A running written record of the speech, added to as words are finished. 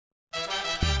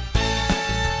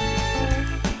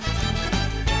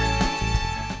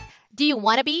Do you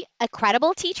want to be a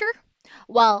credible teacher?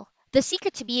 Well, the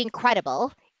secret to being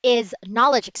credible is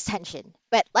knowledge extension.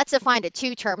 But let's define the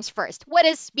two terms first. What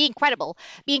is being credible?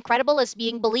 Being credible is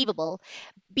being believable.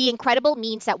 Being credible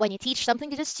means that when you teach something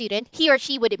to the student, he or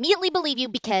she would immediately believe you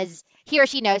because he or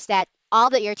she knows that all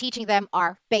that you're teaching them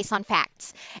are based on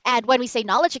facts. And when we say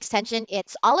knowledge extension,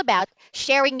 it's all about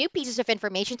sharing new pieces of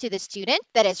information to the student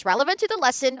that is relevant to the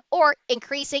lesson or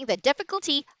increasing the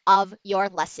difficulty of your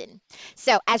lesson.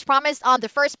 So, as promised on the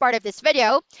first part of this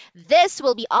video, this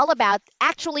will be all about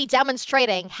actually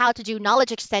demonstrating how to do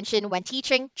knowledge extension when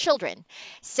teaching children.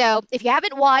 So, if you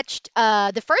haven't watched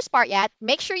the first part yet,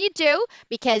 make sure you do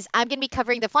because I'm going to be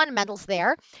covering the fundamentals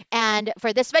there. And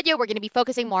for this video, we're going to be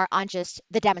focusing more on just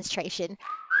the demonstration.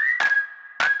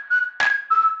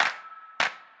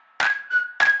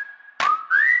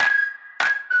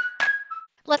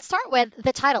 Let's start with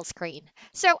the title screen.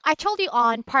 So I told you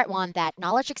on part one that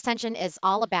knowledge extension is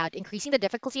all about increasing the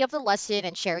difficulty of the lesson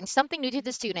and sharing something new to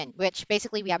the student, which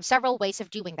basically we have several ways of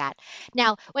doing that.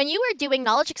 Now, when you are doing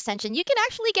knowledge extension, you can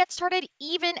actually get started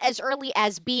even as early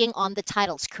as being on the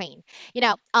title screen.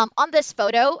 On this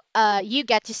photo, you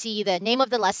get to see the name of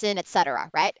the lesson, etc.,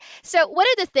 right? So what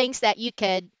are the things that you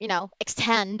could,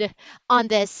 extend on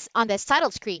this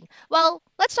title screen? Well,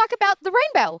 let's talk about the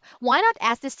rainbow. Why not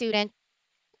ask the student,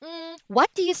 what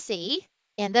do you see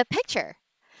in the picture?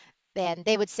 Then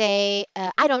they would say,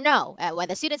 I don't know. When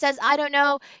the student says, I don't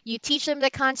know, you teach them the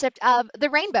concept of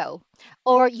the rainbow.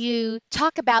 Or you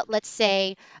talk about, let's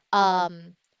say,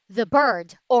 the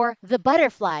bird or the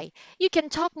butterfly. You can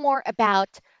talk more about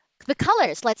the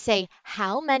colors. Let's say,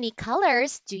 how many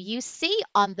colors do you see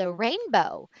on the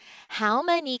rainbow? How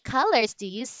many colors do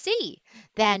you see?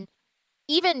 Then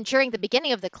even during the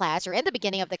beginning of the class or in the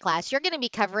beginning of the class, you're going to be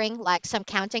covering like some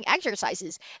counting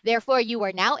exercises. Therefore, you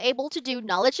are now able to do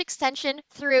knowledge extension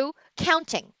through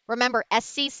counting. Remember,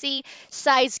 SCC,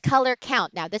 size, color,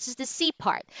 count. Now, this is the C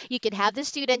part. You can have the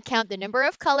student count the number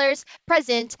of colors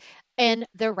present in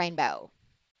the rainbow.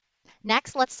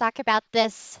 Next, let's talk about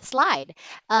this slide.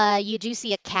 You do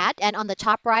see a cat, and on the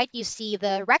top right, you see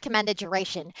the recommended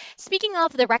duration. Speaking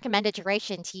of the recommended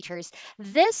duration, teachers,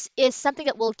 this is something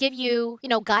that will give you,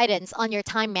 guidance on your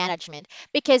time management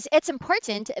because it's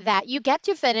important that you get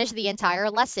to finish the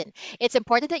entire lesson. It's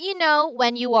important that you know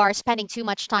when you are spending too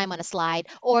much time on a slide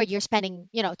or you're spending,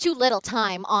 too little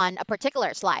time on a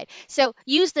particular slide. So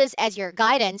use this as your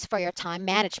guidance for your time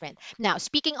management. Now,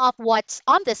 speaking of what's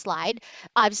on this slide,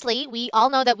 obviously, we all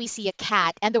know that we see a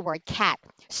cat and the word cat.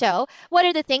 So what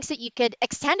are the things that you could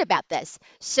extend about this?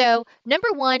 So number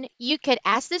one, you could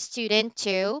ask the student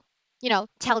to,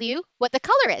 tell you what the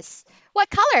color is. What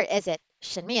color is it?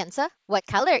 什么颜色? What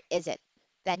color is it?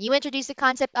 Then you introduce the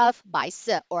concept of 白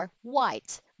色 or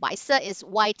white. 白色 is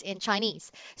white in Chinese.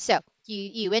 So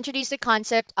you introduce the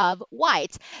concept of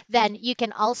white. Then you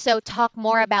can also talk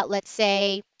more about, let's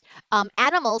say,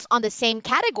 animals on the same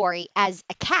category as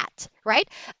a cat, right?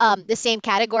 The same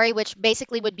category, which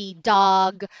basically would be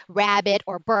dog, rabbit,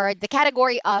 or bird, the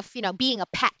category of, being a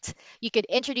pet. You could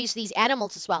introduce these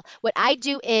animals as well. What I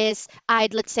do is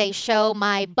let's say, show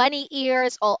my bunny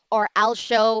ears or I'll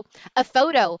show a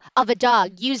photo of a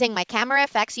dog using my camera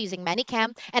effects, using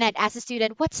Manicam, and I'd ask the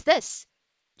student, what's this?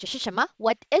 这是什么?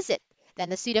 What is it? Then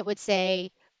the student would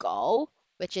say, go,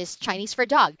 which is Chinese for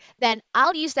dog. Then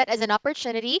I'll use that as an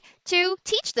opportunity to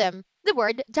teach them the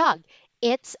word dog.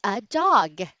 It's a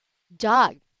dog.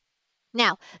 Dog.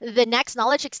 Now, the next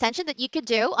knowledge extension that you could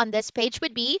do on this page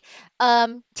would be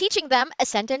teaching them a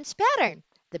sentence pattern.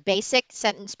 The basic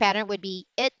sentence pattern would be,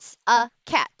 it's a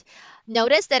cat.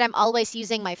 Notice that I'm always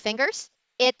using my fingers.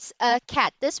 It's a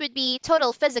cat. This would be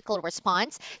total physical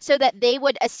response so that they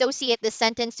would associate the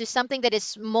sentence to something that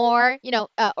is more,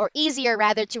 or easier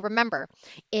rather to remember.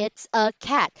 It's a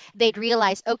cat. They'd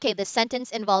realize, okay, the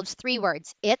sentence involves 3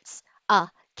 words. It's a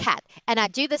cat. And I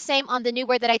do the same on the new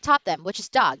word that I taught them, which is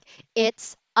dog.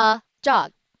 It's a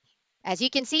dog. As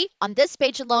you can see, on this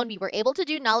page alone, we were able to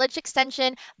do knowledge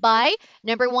extension by,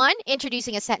 number 1,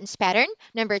 introducing a sentence pattern,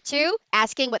 number 2,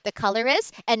 asking what the color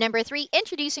is, and number 3,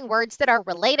 introducing words that are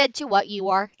related to what you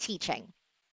are teaching.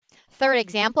 Third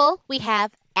example, we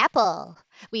have apple.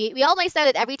 We always know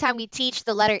that every time we teach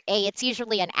the letter A, it's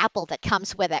usually an apple that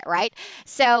comes with it, right?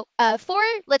 So for,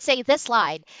 let's say, this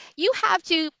slide, you have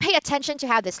to pay attention to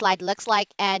how this slide looks like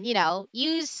and,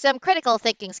 use some critical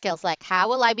thinking skills like how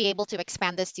will I be able to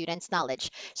expand the student's knowledge?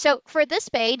 So for this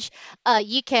page,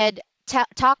 you could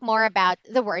talk more about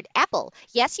the word apple.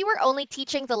 Yes, you are only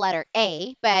teaching the letter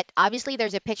A, but obviously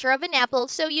there's a picture of an apple,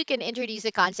 so you can introduce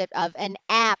the concept of an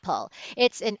apple.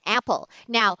 It's an apple.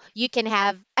 Now, you can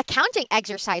have a counting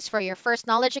exercise for your first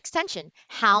knowledge extension.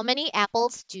 How many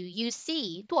apples do you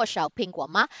see? 多少苹果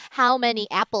吗? How many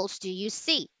apples do you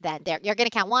see? Then there, you're going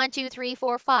to count 1, 2, 3,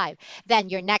 4, 5. Then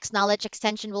your next knowledge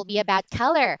extension will be about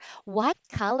color. What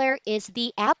color is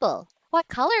the apple? What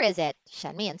color is it?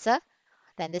 什么颜色?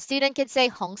 Then the student could say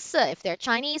红色if they're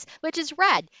Chinese, which is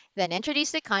red. Then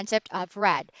introduce the concept of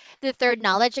red. The third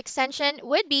knowledge extension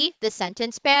would be the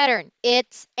sentence pattern.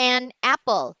 It's an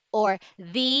apple, or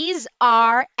these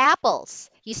are apples.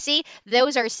 You see,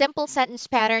 those are simple sentence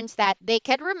patterns that they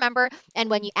can remember. And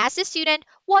when you ask the student,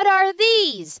 what are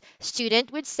these?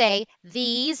 Student would say,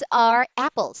 these are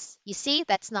apples. You see,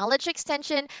 that's knowledge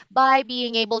extension by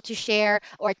being able to share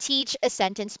or teach a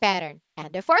sentence pattern.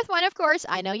 And the fourth one, of course,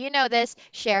 I know you know this,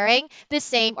 sharing the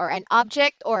same or an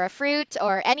object or a fruit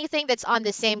or anything that's on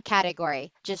the same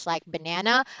category. Just like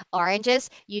banana,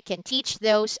 oranges, you can teach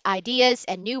those ideas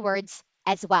and new words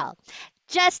as well.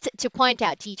 Just to point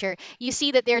out, teacher, you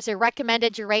see that there's a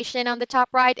recommended duration on the top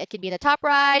right. It could be the top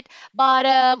right,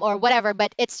 bottom, or whatever,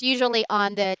 but it's usually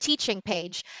on the teaching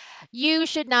page. You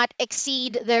should not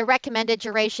exceed the recommended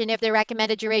duration. If the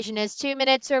recommended duration is 2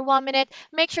 minutes or 1 minute,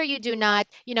 make sure you do not,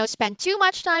 spend too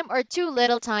much time or too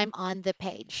little time on the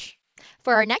page.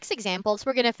 For our next examples,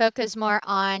 we're going to focus more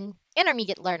on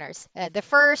intermediate learners. The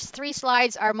first 3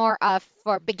 slides are more of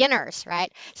for beginners,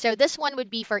 right? So this one would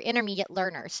be for intermediate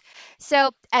learners.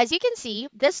 So as you can see,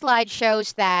 this slide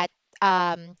shows that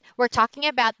we're talking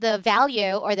about the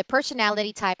value or the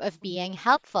personality type of being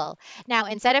helpful. Now,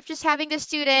 instead of just having the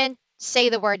student say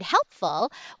the word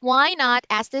helpful, why not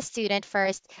ask the student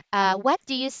first, what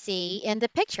do you see in the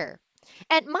picture?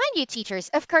 And mind you, teachers,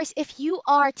 of course, if you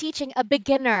are teaching a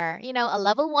beginner, a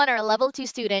level 1 or a level 2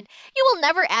 student, you will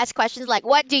never ask questions like,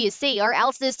 what do you see? Or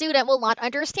else the student will not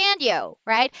understand you,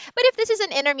 right? But if this is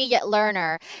an intermediate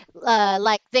learner,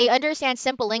 like they understand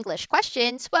simple English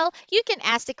questions, well, you can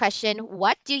ask the question,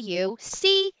 what do you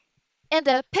see in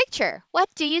the picture? What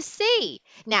do you see?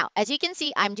 Now, as you can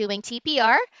see, I'm doing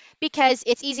TPR because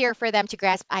it's easier for them to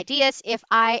grasp ideas if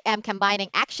I am combining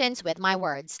actions with my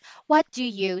words. What do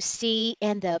you see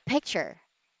in the picture?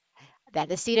 Then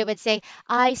the student would say,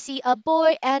 I see a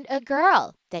boy and a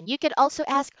girl. Then you could also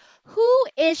ask, who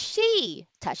is she?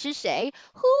 她是谁?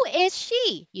 Who is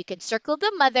she? You could circle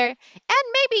the mother, and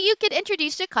maybe you could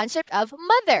introduce the concept of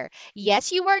mother.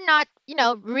 Yes, you are not,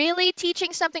 really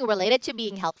teaching something related to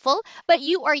being helpful, but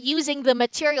you are using the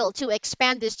material to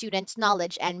expand the student's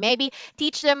knowledge and maybe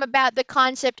teach them about the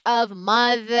concept of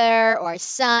mother or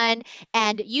son.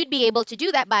 And you'd be able to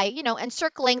do that by,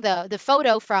 encircling the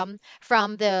photo from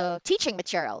the teaching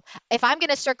material. If I'm going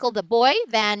to circle the boy,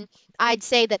 then I'd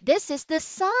say that this is the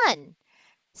son,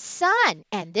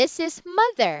 and this is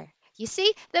mother. You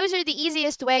see, those are the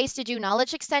easiest ways to do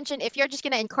knowledge extension if you're just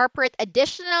going to incorporate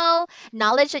additional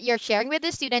knowledge that you're sharing with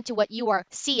the student to what you are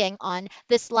seeing on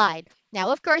the slide.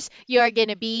 Now, of course, you are going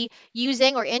to be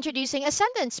using or introducing a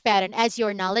sentence pattern as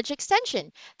your knowledge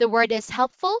extension. The word is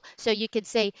helpful, so you could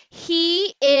say,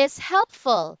 he is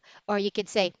helpful, or you could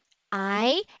say,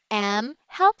 I am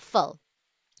helpful.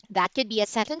 That could be a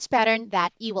sentence pattern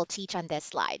that you will teach on this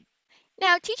slide.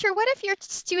 Now, teacher, what if your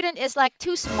student is like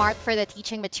too smart for the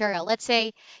teaching material? Let's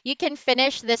say you can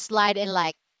finish this slide in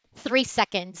like 3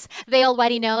 seconds. They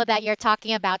already know that you're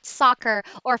talking about soccer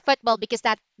or football because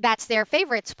that's their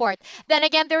favorite sport. Then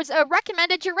again, there's a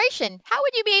recommended duration. How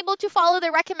would you be able to follow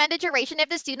the recommended duration if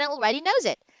the student already knows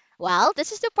it? Well,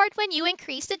 this is the part when you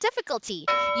increase the difficulty.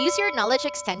 Use your knowledge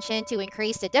extension to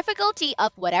increase the difficulty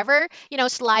of whatever,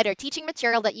 slide or teaching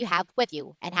material that you have with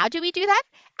you. And how do we do that?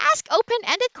 Ask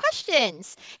open-ended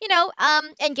questions.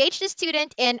 Engage the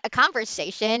student in a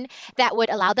conversation that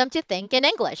would allow them to think in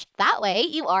English. That way,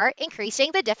 you are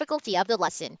increasing the difficulty of the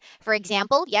lesson. For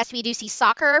example, yes, we do see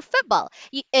soccer or football.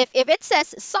 If it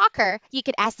says soccer, you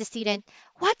could ask the student,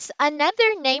 what's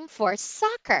another name for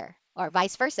soccer? Or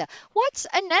vice versa. What's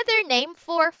another name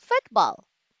for football?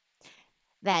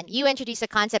 Then you introduce the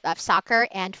concept of soccer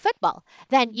and football.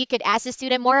 Then you could ask the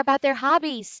student more about their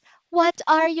hobbies. What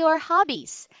are your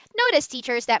hobbies? Notice,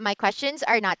 teachers, that my questions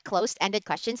are not closed-ended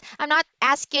questions. I'm not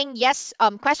asking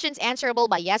questions answerable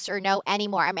by yes or no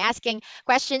anymore. I'm asking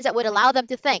questions that would allow them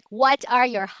to think. What are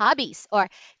your hobbies? Or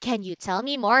can you tell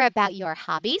me more about your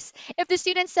hobbies? If the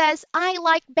student says, I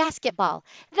like basketball,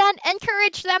 then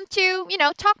encourage them to,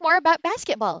 talk more about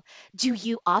basketball. Do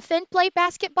you often play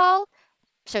basketball?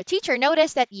 So teacher,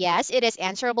 notice that yes, it is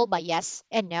answerable by yes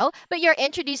and no, but you're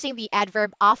introducing the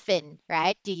adverb often,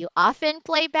 right? Do you often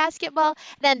play basketball?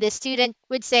 Then the student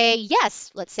would say yes,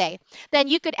 let's say. Then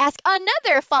you could ask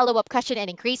another follow-up question and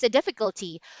increase the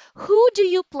difficulty. Who do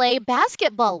you play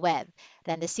basketball with?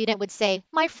 Then the student would say,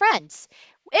 my friends.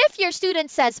 If your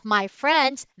student says, my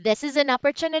friends, this is an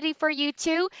opportunity for you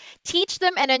to teach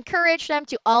them and encourage them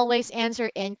to always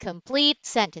answer in complete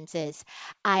sentences.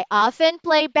 I often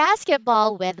play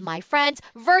basketball with my friends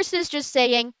versus just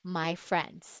saying my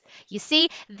friends. You see,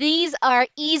 these are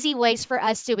easy ways for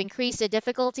us to increase the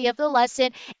difficulty of the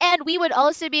lesson, and we would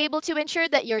also be able to ensure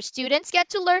that your students get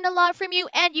to learn a lot from you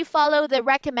and you follow the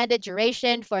recommended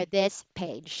duration for this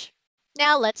page.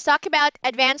 Now let's talk about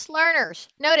advanced learners.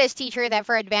 Notice, teacher, that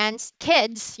for advanced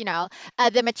kids,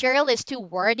 the material is too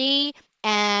wordy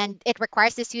and it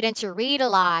requires the student to read a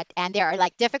lot. And there are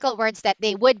like difficult words that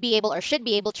they would be able or should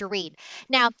be able to read.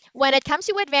 Now, when it comes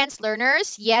to advanced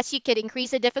learners, yes, you could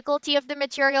increase the difficulty of the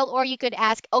material or you could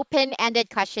ask open-ended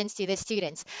questions to the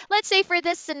students. Let's say for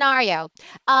this scenario,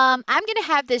 I'm going to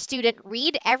have the student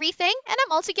read everything and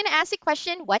I'm also going to ask the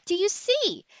question, what do you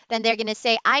see? Then they're going to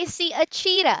say, I see a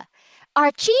cheetah. Are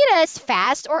cheetahs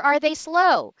fast or are they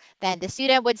slow? Then the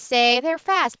student would say they're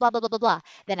fast, blah, blah, blah, blah, blah.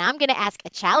 Then I'm going to ask a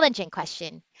challenging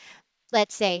question.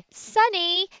 Let's say,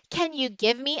 Sunny, can you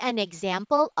give me an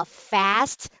example of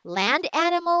fast land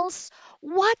animals?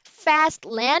 What fast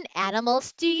land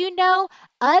animals do you know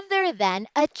other than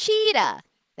a cheetah?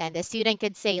 Then the student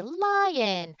could say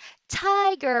lion,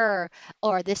 tiger,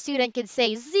 or the student could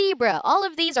say zebra. All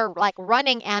of these are like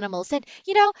running animals. And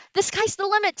the sky's the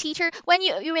limit, teacher. When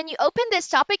you open this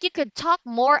topic, you could talk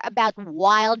more about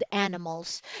wild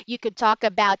animals. You could talk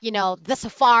about, the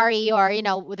safari or,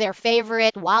 their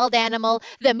favorite wild animal,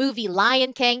 the movie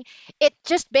Lion King. It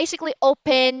just basically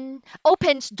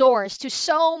opens doors to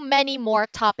so many more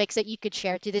topics that you could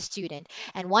share to the student.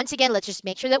 And once again, let's just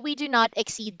make sure that we do not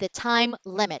exceed the time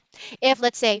limit. If,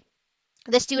 let's say,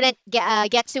 the student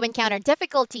gets to encounter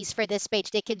difficulties for this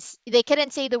page. They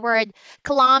couldn't say the word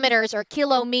kilometers or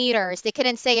kilometers. They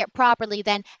couldn't say it properly.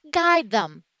 Then guide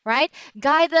them, right?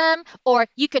 Guide them, or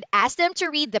you could ask them to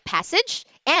read the passage,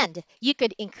 and you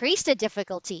could increase the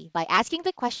difficulty by asking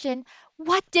the question,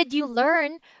 "What did you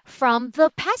learn from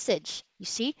the passage?" You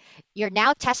see, you're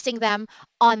now testing them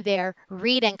on their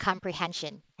reading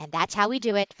comprehension, and that's how we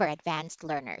do it for advanced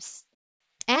learners.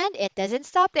 And it doesn't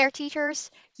stop there,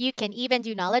 teachers. You can even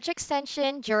do knowledge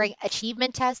extension during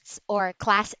achievement tests or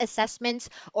class assessments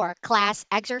or class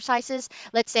exercises.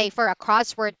 Let's say for a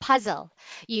crossword puzzle,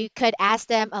 you could ask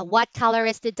them, what color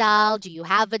is the doll? Do you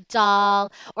have a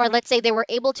doll? Or let's say they were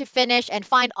able to finish and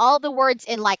find all the words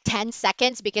in like 10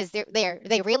 seconds because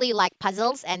they really like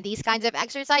puzzles and these kinds of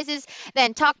exercises.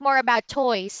 Then talk more about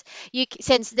toys.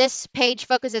 Since this page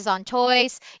focuses on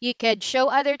toys, you could show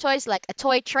other toys like a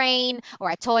toy train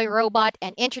or a toy robot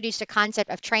and introduce the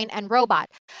concept of train and robot.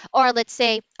 Or let's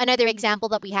say another example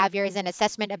that we have here is an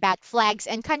assessment about flags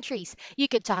and countries. You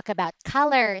could talk about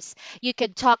colors. You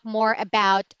could talk more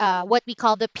about what we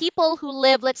call the people who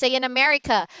live, let's say, in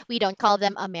America. We don't call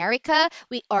them America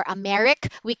or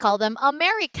Americ. We call them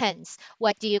Americans.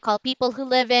 What do you call people who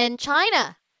live in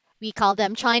China? We call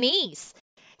them Chinese.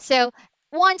 So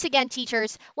once again,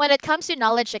 teachers, when it comes to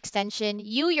knowledge extension,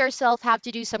 you yourself have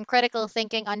to do some critical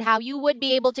thinking on how you would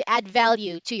be able to add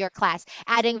value to your class.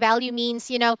 Adding value means,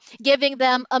 giving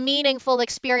them a meaningful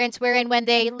experience wherein when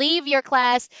they leave your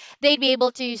class, they'd be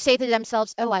able to say to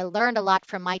themselves, oh, I learned a lot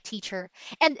from my teacher.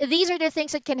 And these are the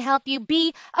things that can help you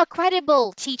be a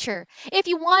credible teacher. If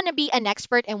you want to be an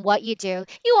expert in what you do,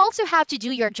 you also have to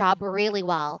do your job really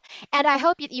well. And I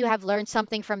hope you have learned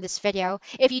something from this video.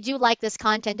 If you do like this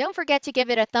content, don't forget to give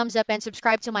it a thumbs up and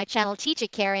subscribe to my channel,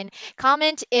 Teacha Karen.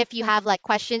 Comment if you have like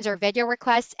questions or video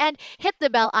requests and hit the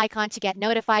bell icon to get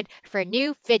notified for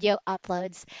new video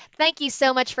uploads. Thank you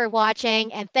so much for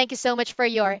watching and thank you so much for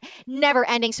your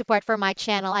never-ending support for my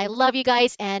channel. I love you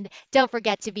guys and don't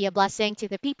forget to be a blessing to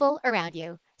the people around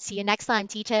you. See you next time,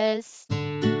 teachers.